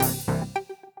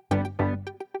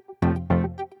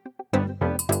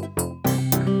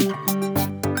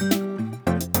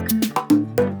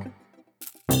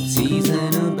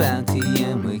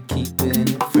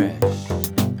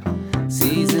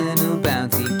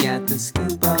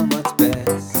scoop on what's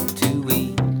best to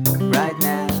eat right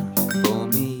now for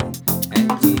me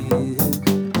and you.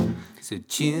 So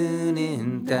tune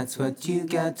in, that's what you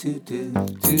got to do.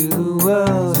 To the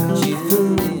world of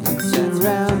food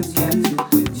surrounds you.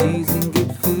 Choosing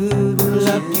good food will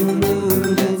up your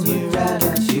mood and your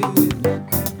attitude.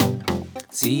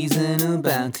 Seasonal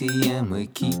bounty and we're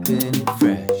keeping it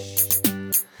fresh.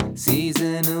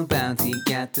 Seasonal bounty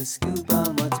got the scoop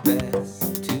on what's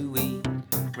best to eat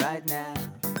right now.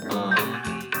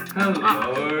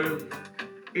 Hello,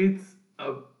 it's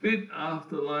a bit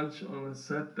after lunch on a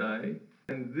Saturday,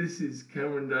 and this is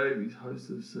Cameron Davies, host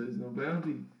of Seasonal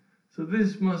Bounty. So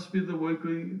this must be the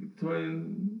weekly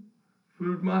Victorian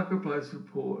Food Marketplace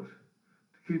report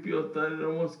to keep you updated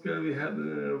on what's going to be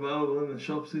happening and available in the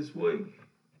shops this week.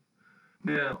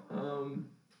 Now,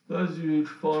 those of you who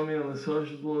follow me on the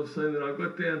socials will have seen that I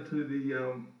got down to the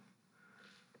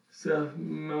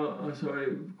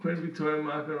Queen Victoria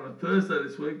Market on a Thursday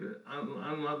this week,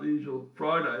 unlike the usual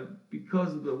Friday,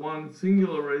 because of the one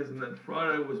singular reason that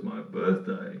Friday was my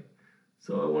birthday.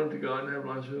 So I wanted to go and have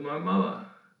lunch with my mother.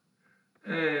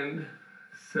 And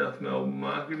South Melbourne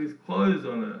Market is closed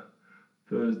on a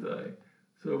Thursday.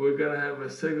 So we're going to have a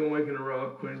second week in a row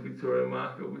of Queen Victoria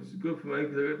Market, which is good for me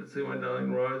because I got to see my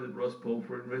darling Rose at Ross Paul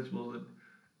Fruit and Vegetables at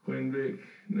Queen Vic.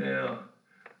 Now,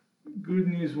 good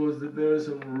news was that there is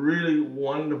some really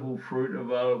wonderful fruit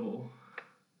available.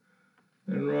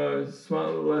 And Rose, smart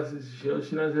little lassie, she knows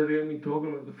how to get me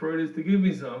talking about the fruit is to give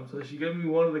me some. So she gave me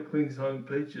one of the Clingstone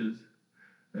peaches.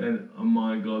 And oh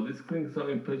my God, this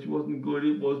Clingstone peach wasn't good,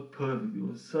 it was perfect. It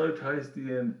was so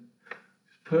tasty and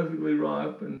perfectly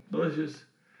ripe and delicious.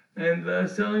 And they're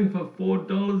selling for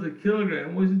 $4 a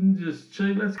kilogram, which isn't just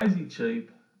cheap, that's crazy cheap.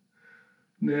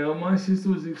 Now, my sister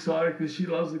was excited because she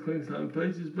loves the Clingstone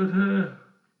peaches, but her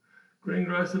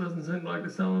greengrocer doesn't seem like to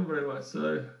sell them very much.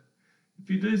 So, if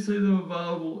you do see them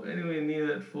available anywhere near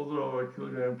that $4 a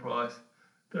kilogram price,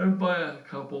 don't buy a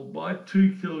couple, buy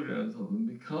 2 kilograms of them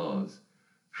because,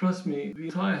 trust me, the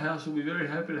entire house will be very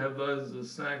happy to have those as a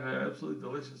snack. They're absolutely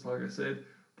delicious, like I said.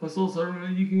 Plus, also remember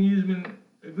you can use them in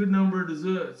a good number of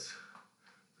desserts.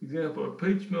 For example, a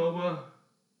peach melba,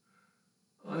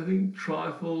 I think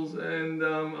trifles and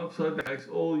upside down cakes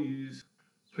all use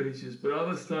peaches, but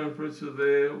other stone fruits were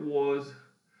there was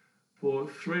for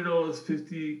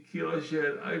 $3.50 kilos you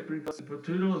had apricots, and for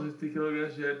 $2.50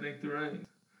 kilograms you had nectarines,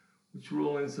 which were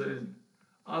all in season.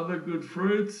 Other good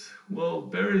fruits, well,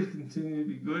 berries continue to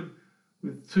be good,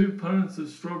 with 2 punnets of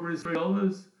strawberries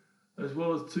 $3, as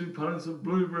well as 2 punnets of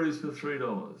blueberries for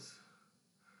 $3,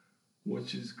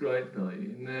 which is great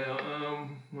value. Now,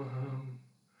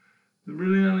 they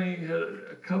really only had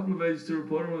a couple of veggies to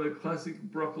report on with a classic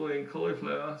broccoli and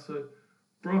cauliflower. So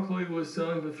broccoli was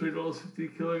selling for $3.50 a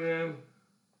kilogram.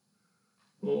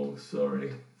 $3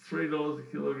 a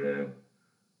kilogram,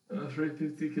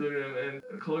 $3.50 a kilogram,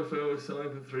 and cauliflower was selling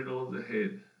for $3 a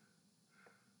head.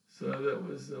 So that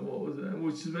was,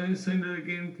 which has seemed to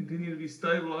again continue to be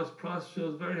stabilised price, which I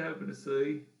was very happy to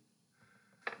see.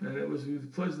 And it was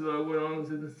with pleasure that I went on and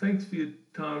said, thanks for your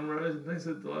time, Rose, and thanks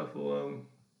for the delightful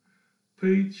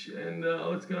peach, and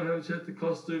let's go and have a chat to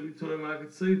Costa Victoria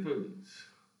Market Seafoods,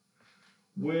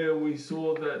 where we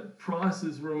saw that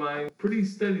prices remained pretty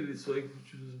steady this week,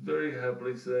 which was very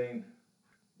happily seen,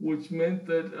 which meant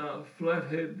that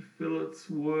flathead fillets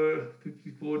were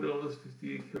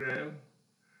 $54.50 a kilogram.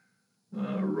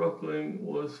 Rockling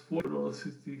was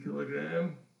 $4.50 a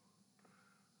kilogram.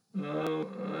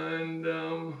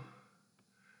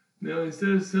 Now instead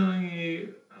of selling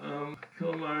you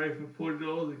calamari for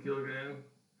 $40 a kilogram,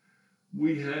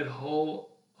 we had whole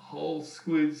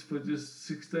squids for just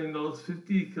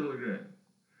 $16.50 a kilogram.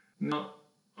 Now,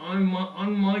 on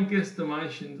my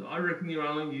guesstimations, I reckon you're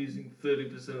only using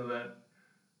 30% of that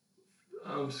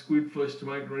squid flesh to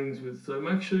make rings with. So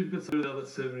make sure you've got the other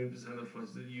 70% of flesh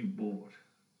that you bought.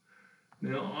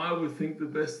 Now, I would think the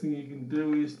best thing you can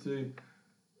do is to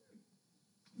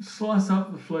slice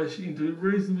up the flesh into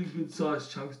reasonably good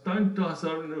sized chunks. Don't dice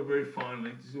up into it very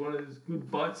finely. Just one of those good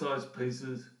bite-sized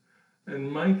pieces,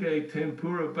 and make a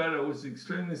tempura batter, which is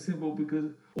extremely simple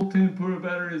because all tempura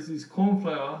batter is corn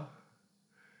flour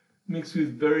mixed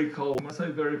with very cold. When I say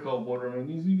very cold water, I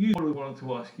mean use water with 1 or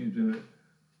 2 ice cubes in it,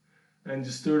 and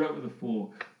just stir it up with a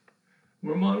fork.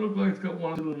 Where it might look like it's got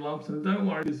 1 or 2 little lumps, and don't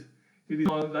worry,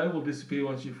 because they will disappear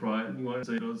once you fry it, and you won't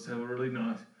see it. It'll just have a really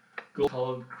nice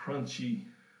gold-coloured, crunchy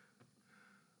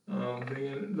thing.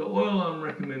 And the oil I'm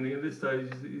recommending at this stage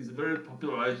is a very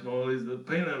popular Asian oil, is the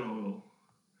peanut oil,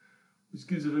 which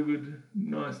gives it a good,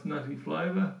 nice, nutty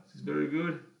flavour, which is very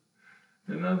good.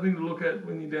 Another thing to look at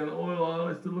when you're down the oil aisle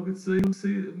is to look at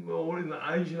or in the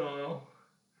Asian aisle,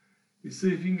 you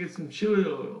see if you can get some chili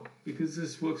oil, because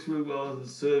this works really well as a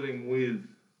serving with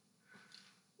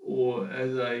or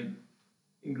as a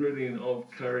ingredient of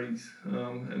curries.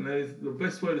 And that is the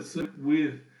best way to serve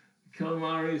with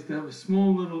calamari is to have a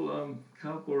small little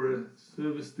cup or a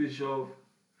service dish of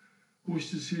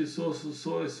Worcestershire sauce or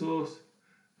soy sauce,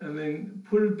 and then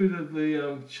put a bit of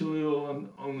the chili oil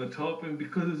on the top, and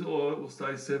because it's oil, it will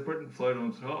stay separate and float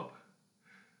on top,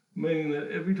 meaning that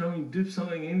every time you dip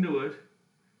something into it,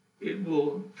 it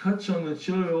will touch on the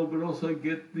chili oil but also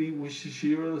get the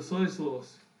Worcestershire or the soy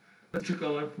sauce. That's a trick I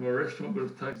learned from a restaurant,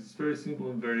 but it's very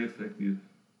simple and very effective.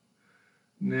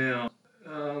 Now,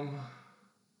 the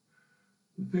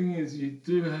thing is, you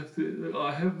do have to,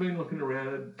 I have been looking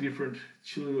around at different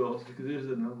chili oils because there's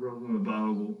a number of them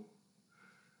available.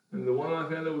 And the one I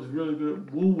found that was really good at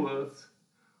Woolworths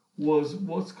was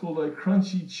what's called a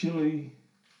crunchy chili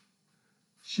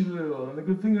oil. And the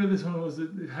good thing about this one was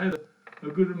that it had a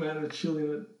good amount of chili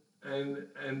in it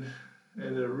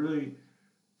and a really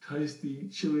tasty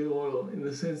chili oil, in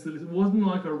the sense that it wasn't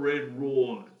like a red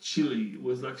raw chili. It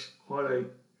was actually quite a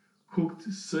cooked,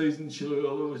 seasoned chili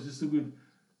oil. It was just a good,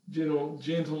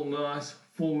 gentle, nice,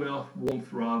 full mouth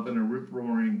warmth rather than a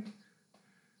rip-roaring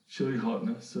chili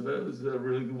hotness. So that was a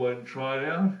really good way to try it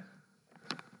out.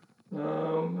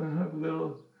 And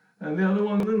the other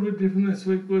one, a little bit different this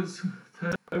week, was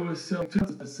they were selling two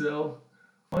to sell,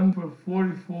 one for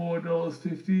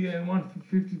 $44.50 and one for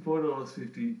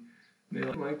 $54.50.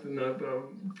 Now, make the note, but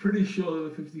I'm pretty sure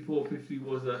that the $54.50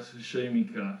 was a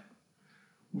sashimi cut,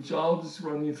 which I'll just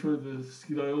run you through the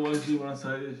skit I always do when I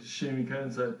say sashimi cut,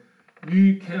 and say,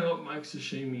 you cannot make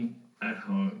sashimi at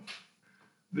home.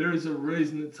 There is a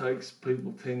reason it takes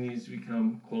people 10 years to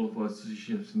become qualified sushi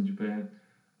chefs in Japan.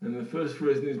 And the first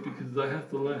reason is because they have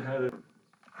to learn how to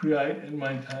create and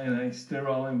maintain a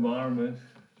sterile environment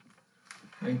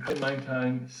and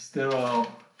maintain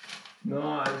sterile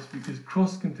knives, because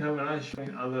cross-contamination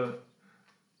between other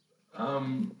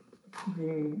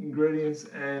cooking ingredients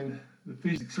and the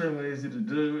fish is extremely easy to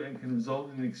do and can result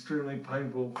in extremely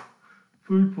painful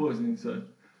food poisoning. So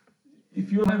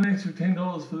if you have an extra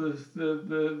 $10 for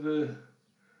the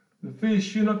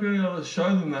fish, you're not going to be able to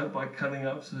show them that by cutting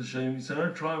up sashimi. So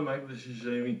don't try and make the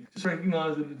sashimi. Just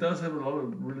recognise that it does have a lot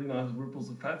of really nice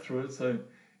ripples of fat through it, so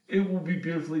it will be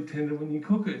beautifully tender when you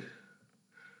cook it.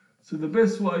 So the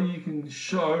best way you can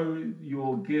show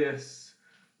your guests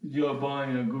you're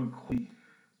buying a good quality,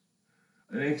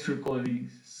 an extra quality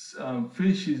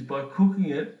fish, is by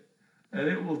cooking it, and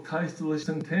it will taste delicious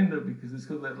and tender because it's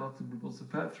got that lots of ripples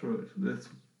of fat through it.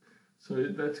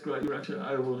 That's great. You're actually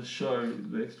able to show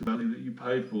the extra value that you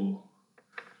paid for,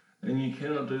 and you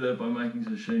cannot do that by making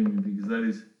sashimi, because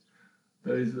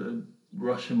that is a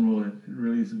Russian roulette. It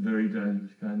really is a very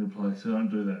dangerous game to play. So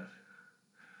don't do that.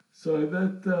 So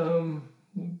that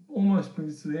almost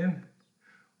brings us to the end.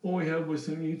 All we had was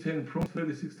some U10 prawns,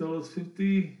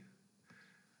 $36.50,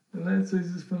 and that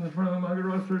sees us from the front of the market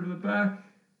right through to the back.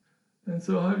 And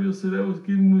so I hope you'll see that was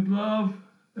given with love,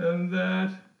 and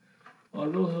that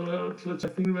I'd also like to let you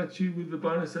think about you with the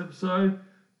bonus episode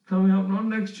coming up, not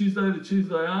next Tuesday, the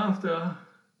Tuesday after.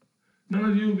 None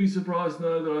of you will be surprised to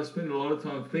know that I spend a lot of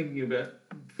time thinking about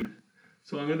food.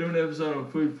 So I'm going to do an episode on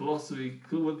food philosophy.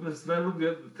 That'll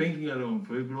get the thinking I do on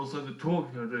food, but also the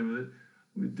talking I do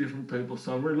with different people.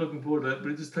 So I'm really looking forward to that,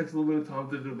 but it just takes a little bit of time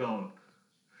to develop.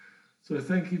 So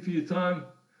thank you for your time.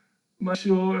 Make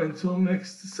sure until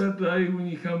next Saturday, when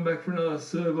you come back for another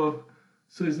serve of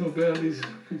Seasonal Bounties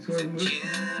Victorian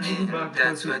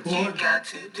Marketplace Report.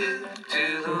 Until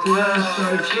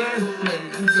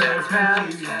then, stay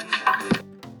fresh.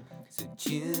 So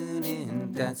tune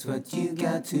in, that's what you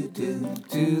got to do.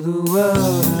 To the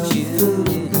world, tune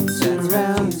in, that's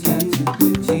surrounds you.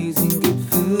 Choosing good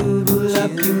food will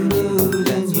up your mood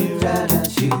and your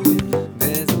attitude.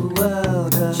 There's a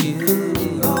world of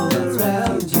tune all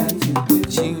around you.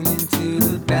 Tune into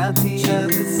the bounty of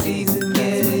the season,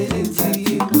 get it into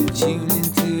you. Tune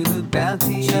into the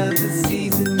bounty of the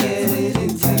season, get it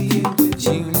into you.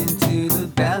 Tune into the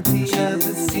bounty of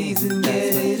the season,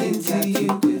 get it into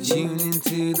you. Tune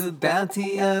into the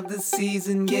bounty of the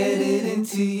season, get it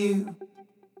into you.